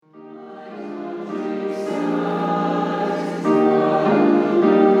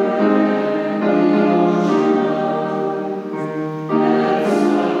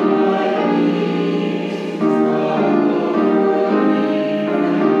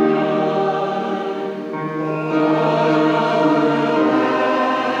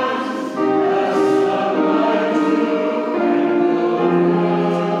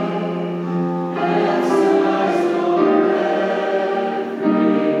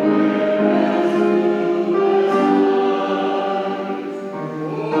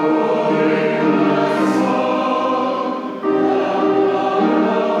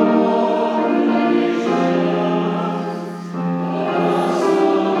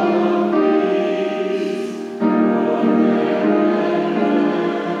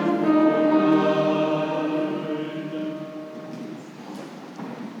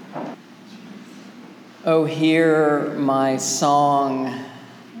Oh, hear my song,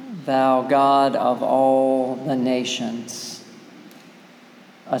 thou God of all the nations,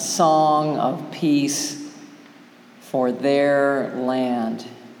 a song of peace for their land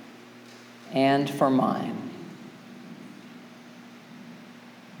and for mine.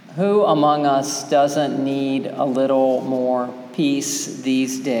 Who among us doesn't need a little more peace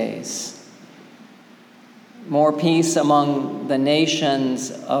these days? More peace among the nations,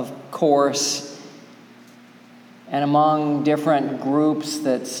 of course, and among different groups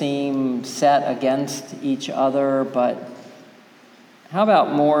that seem set against each other, but how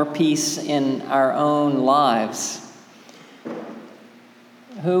about more peace in our own lives?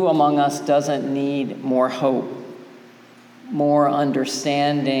 Who among us doesn't need more hope, more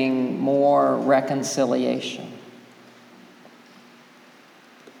understanding, more reconciliation?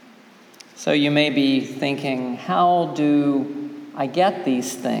 So you may be thinking, how do I get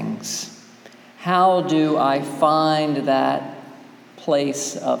these things? How do I find that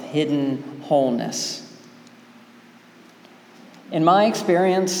place of hidden wholeness? In my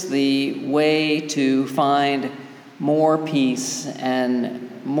experience, the way to find more peace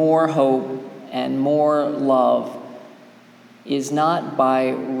and more hope and more love is not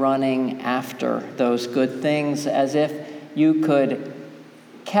by running after those good things as if you could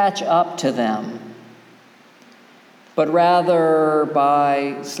catch up to them, but rather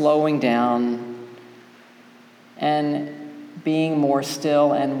by slowing down and being more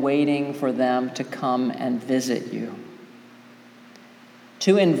still and waiting for them to come and visit you.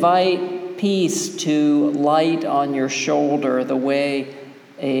 To invite peace to light on your shoulder the way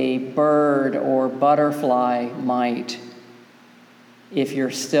a bird or butterfly might, if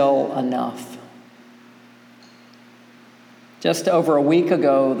you're still enough. Just over a week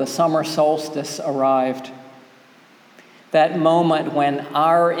ago, the summer solstice arrived. That moment when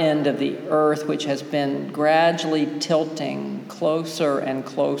our end of the earth, which has been gradually tilting closer and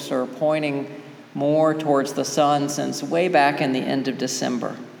closer, pointing more towards the sun since way back in the end of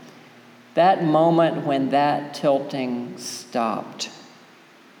December, that moment when that tilting stopped.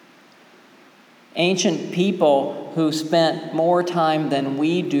 Ancient people who spent more time than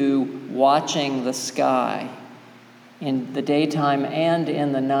we do watching the sky in the daytime and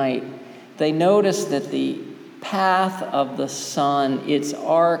in the night, they noticed that the path of the sun, its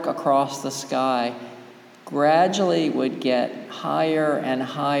arc across the sky, gradually would get higher and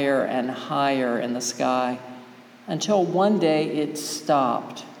higher and higher in the sky until one day it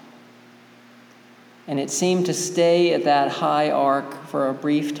stopped. And it seemed to stay at that high arc for a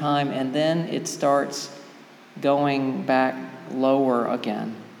brief time, and then it starts going back lower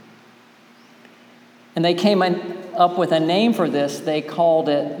again. And they came up with a name for this. They called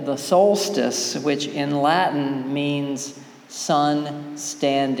it the solstice, which in Latin means sun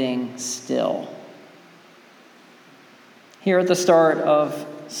standing still. Here at the start of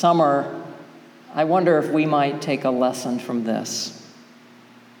summer, I wonder if we might take a lesson from this.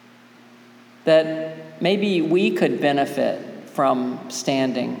 That maybe we could benefit from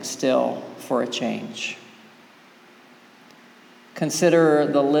standing still for a change. Consider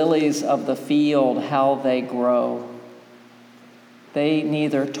the lilies of the field, how they grow. They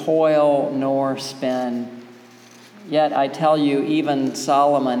neither toil nor spin. Yet I tell you, even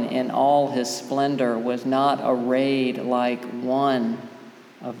Solomon in all his splendor was not arrayed like one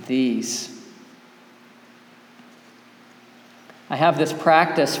of these. I have this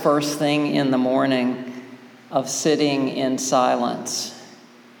practice first thing in the morning of sitting in silence.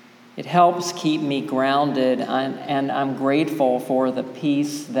 It helps keep me grounded, and I'm grateful for the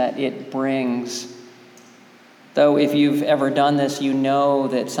peace that it brings. Though if you've ever done this, you know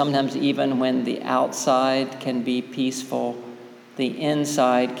that sometimes even when the outside can be peaceful, the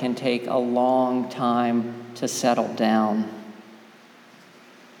inside can take a long time to settle down.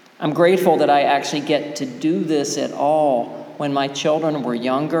 I'm grateful that I actually get to do this at all. When my children were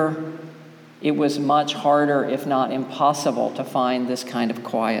younger, it was much harder, if not impossible, to find this kind of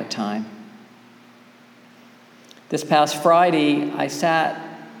quiet time. This past Friday, I sat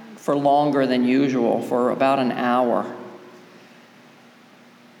for longer than usual, for about an hour.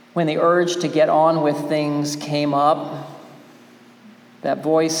 When the urge to get on with things came up, that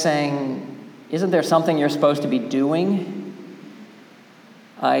voice saying, "Isn't there something you're supposed to be doing?"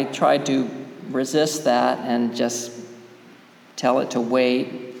 I tried to resist that and just tell it to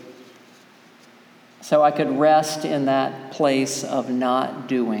wait, so I could rest in that place of not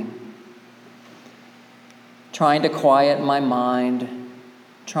doing. Trying to quiet my mind,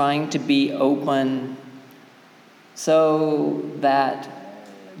 trying to be open so that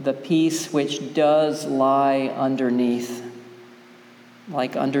the peace which does lie underneath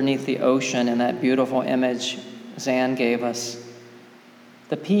like underneath the ocean in that beautiful image Zan gave us.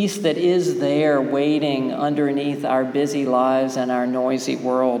 The peace that is there waiting underneath our busy lives and our noisy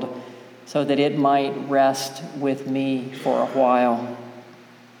world so that it might rest with me for a while.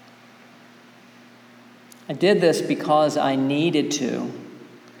 I did this because I needed to.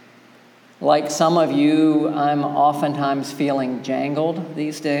 Like some of you, I'm oftentimes feeling jangled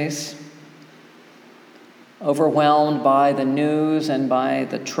these days, overwhelmed by the news and by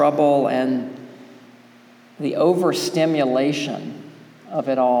the trouble and the overstimulation of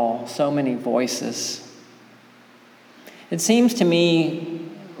it all, so many voices. It seems to me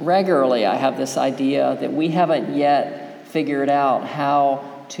regularly I have this idea that we haven't yet figured out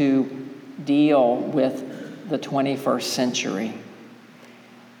how to deal with the 21st century,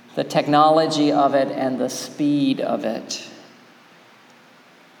 the technology of it and the speed of it.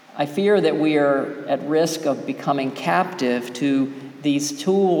 I fear that we are at risk of becoming captive to these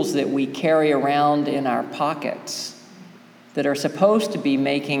tools that we carry around in our pockets that are supposed to be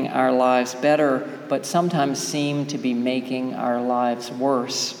making our lives better, but sometimes seem to be making our lives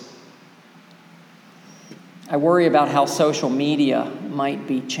worse. I worry about how social media might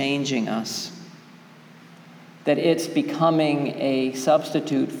be changing us, that it's becoming a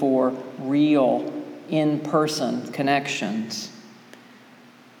substitute for real, in-person connections.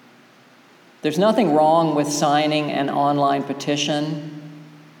 There's nothing wrong with signing an online petition,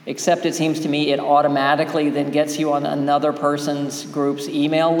 except it seems to me it automatically then gets you on another person's group's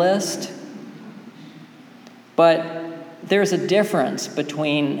email list. But there's a difference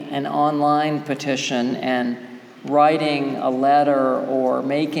between an online petition and writing a letter or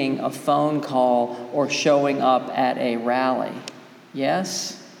making a phone call or showing up at a rally.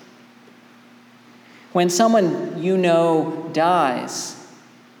 Yes? When someone you know dies,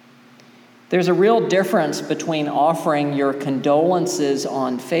 there's a real difference between offering your condolences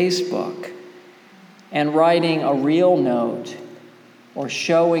on Facebook and writing a real note or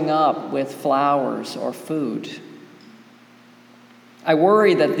showing up with flowers or food. I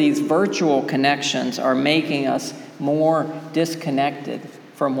worry that these virtual connections are making us more disconnected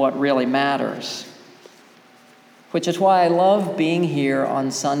from what really matters, which is why I love being here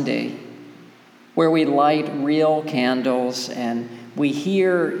on Sunday, where we light real candles and we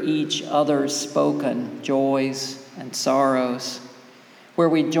hear each other's spoken joys and sorrows, where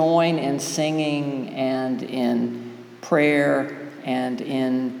we join in singing and in prayer and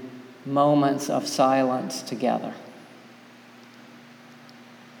in moments of silence together.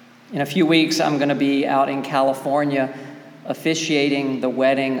 In a few weeks, I'm going to be out in California officiating the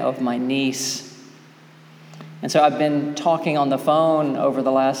wedding of my niece. And so I've been talking on the phone over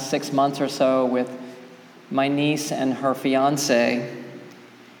the last 6 months or so with my niece and her fiance.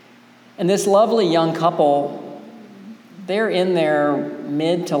 And this lovely young couple, they're in their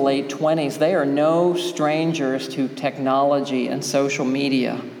mid to late 20s. They are no strangers to technology and social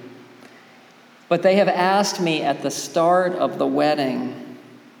media. But they have asked me at the start of the wedding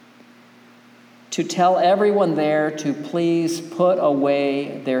to tell everyone there to please put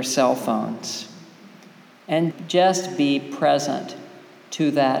away their cell phones and just be present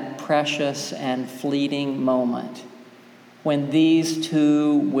to that precious and fleeting moment when these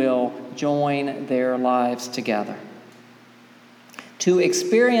two will join their lives together. To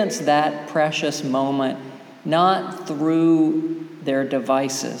experience that precious moment not through their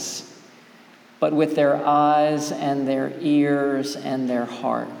devices, but with their eyes and their ears and their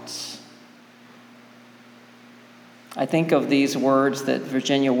hearts. I think of these words that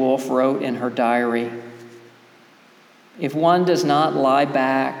Virginia Woolf wrote in her diary. If one does not lie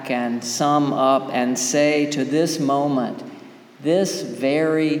back and sum up and say to this moment, this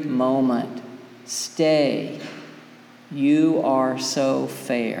very moment, stay, you are so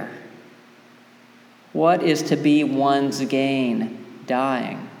fair. What is to be one's gain,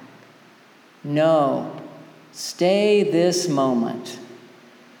 dying? No, stay this moment.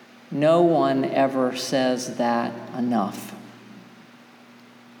 No one ever says that enough.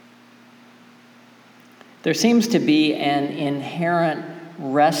 There seems to be an inherent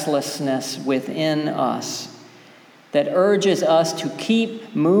restlessness within us that urges us to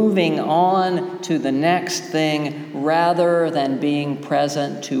keep moving on to the next thing rather than being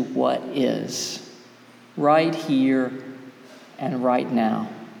present to what is, right here and right now.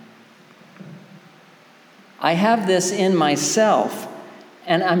 I have this in myself,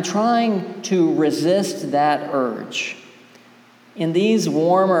 and I'm trying to resist that urge. In these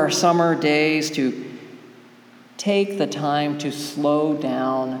warmer summer days, to take the time to slow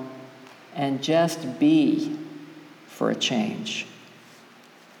down and just be for a change.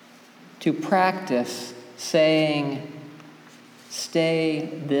 To practice saying, Stay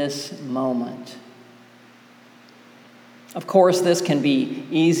this moment. Of course, this can be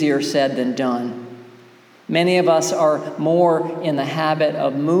easier said than done. Many of us are more in the habit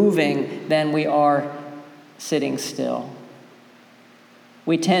of moving than we are sitting still.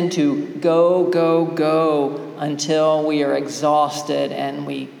 We tend to go until we are exhausted and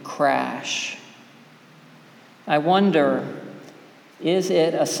we crash. I wonder, is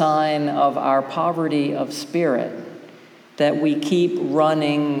it a sign of our poverty of spirit that we keep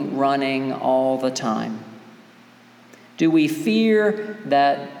running all the time? Do we fear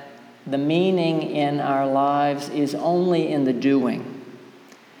that the meaning in our lives is only in the doing?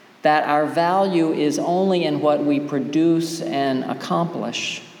 That our value is only in what we produce and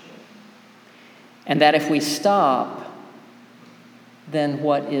accomplish? And that if we stop, then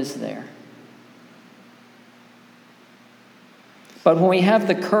what is there? But when we have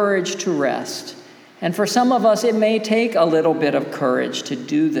the courage to rest, and for some of us it may take a little bit of courage to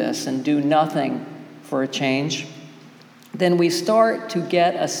do this and do nothing for a change, then we start to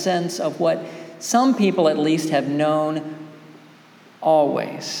get a sense of what some people at least have known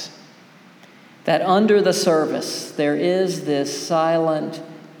always. That under the surface there is this silent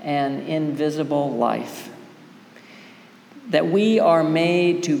and invisible life. That we are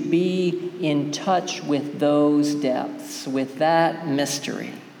made to be in touch with those depths, with that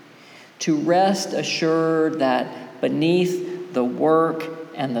mystery. To rest assured that beneath the work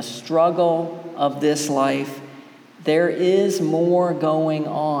and the struggle of this life, there is more going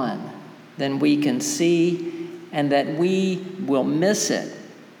on than we can see, and that we will miss it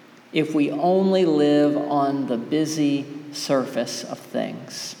if we only live on the busy surface of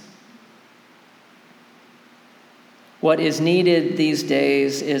things. What is needed these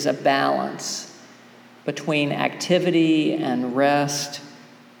days is a balance between activity and rest,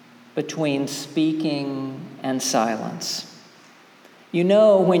 between speaking and silence. You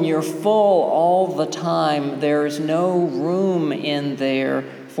know, when you're full all the time, there's no room in there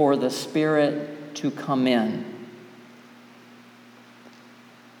for the Spirit to come in.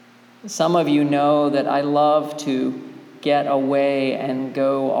 Some of you know that I love to get away and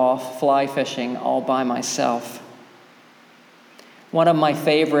go off fly fishing all by myself. One of my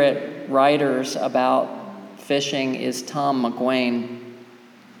favorite writers about fishing is Tom McGuane.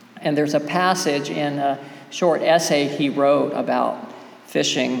 And there's a passage in a short essay he wrote about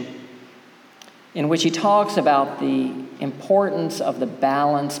fishing in which he talks about the importance of the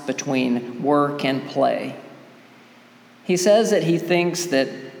balance between work and play. He says that he thinks that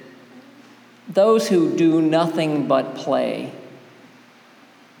those who do nothing but play,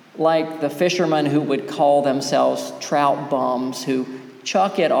 like the fishermen who would call themselves trout bums, who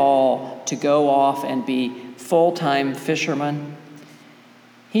chuck it all to go off and be full-time fishermen,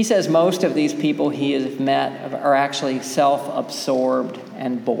 he says most of these people he has met are actually self-absorbed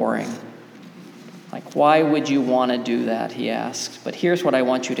and boring. Like, why would you want to do that, he asks. But here's what I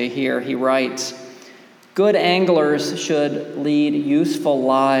want you to hear. He writes, "Good anglers should lead useful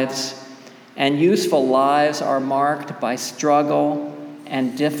lives, and useful lives are marked by struggle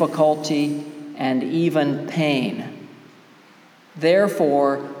and difficulty and even pain.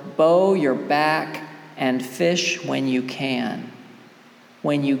 Therefore, bow your back and fish when you can.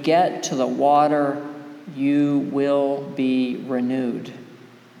 When you get to the water, you will be renewed."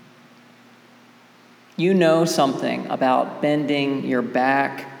 You know something about bending your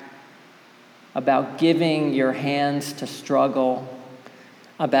back, about giving your hands to struggle,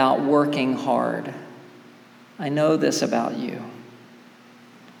 about working hard. I know this about you.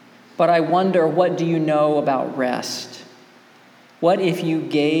 But I wonder, what do you know about rest? What if you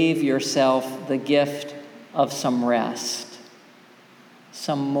gave yourself the gift of some rest?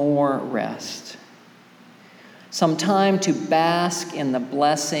 Some more rest. Some time to bask in the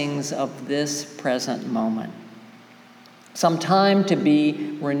blessings of this present moment. Some time to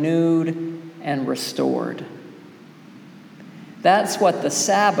be renewed and restored. That's what the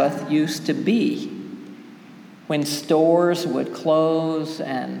Sabbath used to be, when stores would close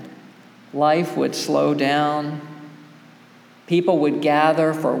and life would slow down. People would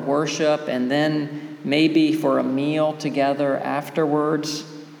gather for worship and then maybe for a meal together afterwards,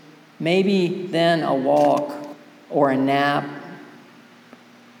 maybe then a walk or a nap,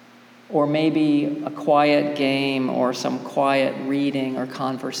 or maybe a quiet game or some quiet reading or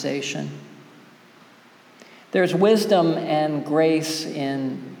conversation. There's wisdom and grace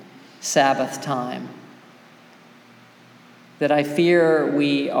in Sabbath time that I fear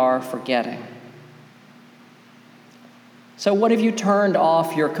we are forgetting. So what have you turned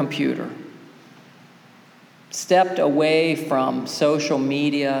off your computer? Stepped away from social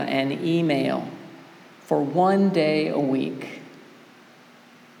media and email for one day a week?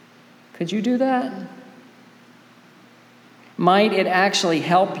 Could you do that? Might it actually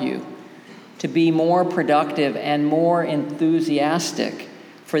help you to be more productive and more enthusiastic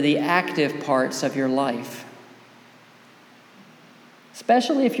for the active parts of your life?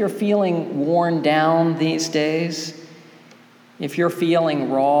 Especially if you're feeling worn down these days, if you're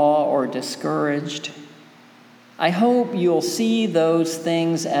feeling raw or discouraged, I hope you'll see those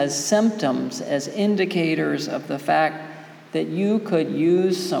things as symptoms, as indicators of the fact that you could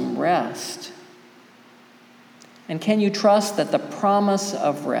use some rest. And can you trust that the promise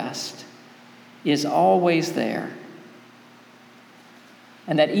of rest is always there?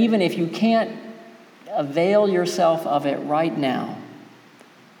 And that even if you can't avail yourself of it right now,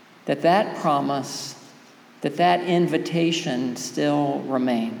 that promise, that invitation still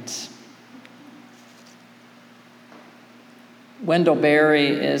remains. Wendell Berry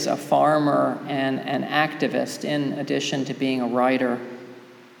is a farmer and an activist in addition to being a writer.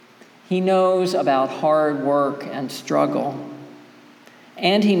 He knows about hard work and struggle,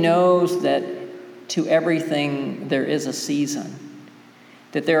 and he knows that to everything there is a season,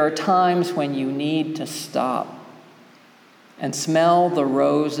 that there are times when you need to stop and smell the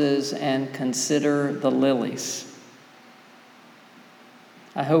roses and consider the lilies.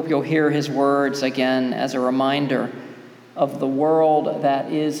 I hope you'll hear his words again as a reminder of the world that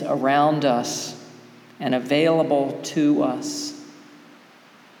is around us and available to us,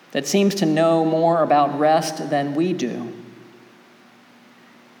 that seems to know more about rest than we do.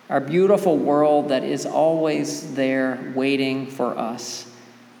 Our beautiful world that is always there waiting for us,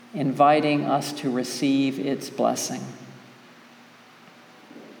 inviting us to receive its blessing.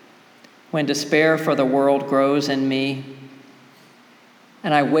 When despair for the world grows in me,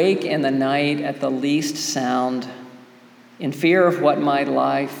 and I wake in the night at the least sound, in fear of what my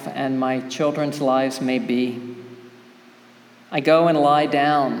life and my children's lives may be, I go and lie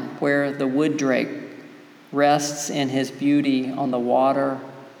down where the wood drake rests in his beauty on the water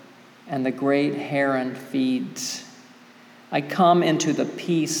and the great heron feeds. I come into the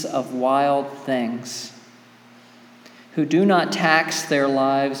peace of wild things who do not tax their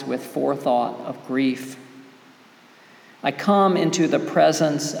lives with forethought of grief. I come into the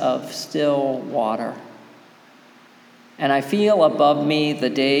presence of still water, and I feel above me the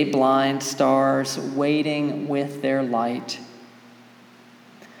day-blind stars waiting with their light.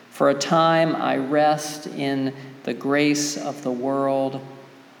 For a time I rest in the grace of the world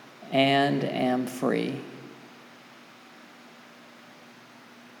and am free.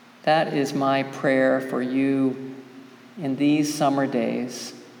 That is my prayer for you in these summer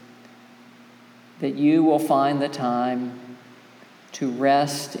days, that you will find the time to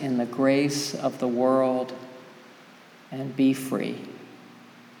rest in the grace of the world and be free.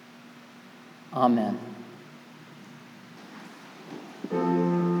 Amen.